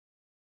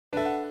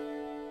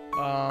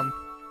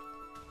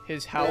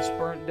his house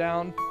burnt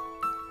down,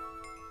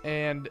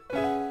 and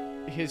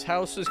his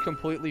house is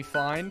completely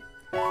fine,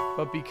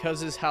 but because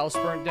his house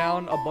burnt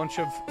down, a bunch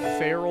of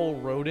feral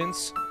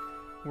rodents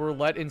were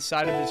let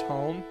inside of his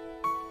home,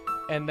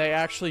 and they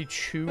actually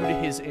chewed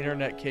his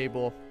internet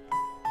cable.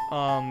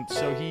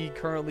 So he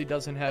currently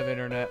doesn't have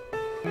internet.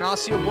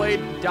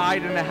 Ignacioblade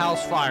died in a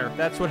house fire.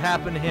 That's what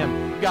happened to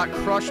him. He got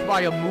crushed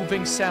by a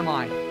moving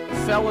semi,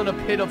 fell in a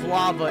pit of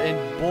lava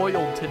and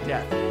boiled to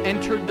death,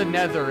 entered the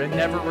nether and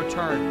never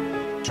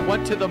returned,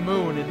 went to the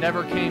moon and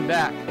never came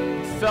back,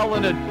 fell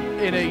in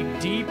a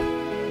deep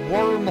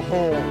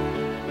wormhole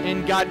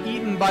and got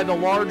eaten by the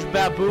large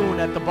baboon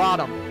at the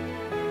bottom,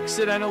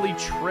 accidentally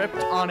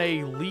tripped on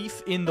a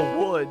leaf in the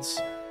woods,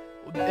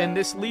 and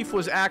this leaf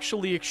was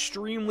actually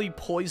extremely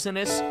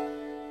poisonous,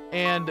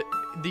 and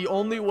the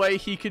only way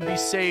he could be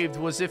saved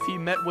was if he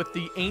met with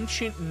the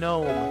ancient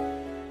gnome,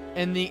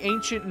 and the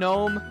ancient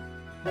gnome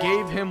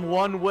gave him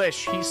one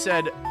wish. He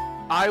said,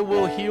 "I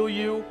will heal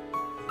you,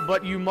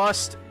 but you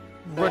must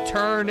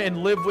return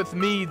and live with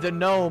me, the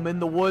gnome, in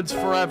the woods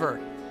forever."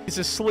 He's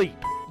asleep,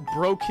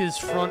 broke his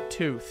front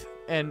tooth,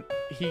 and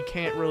he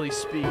can't really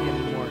speak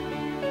anymore,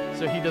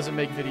 so he doesn't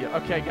make video.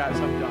 Okay, guys,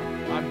 I'm done.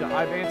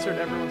 I've answered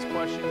everyone's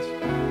questions,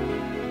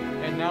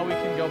 and now we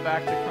can go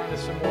back to kind of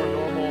some more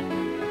normal,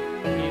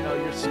 you know,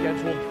 your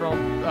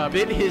scheduled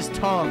bit his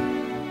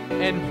tongue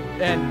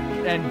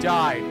and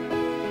died.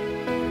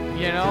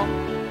 You know,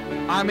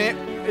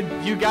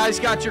 you guys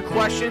got your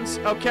questions,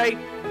 okay?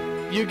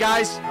 You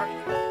guys,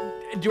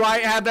 do I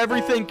have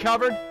everything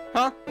covered?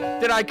 Huh?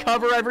 Did I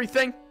cover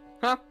everything?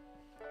 Huh?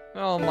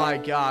 Oh my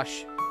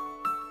gosh.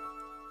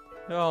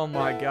 Oh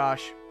my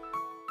gosh.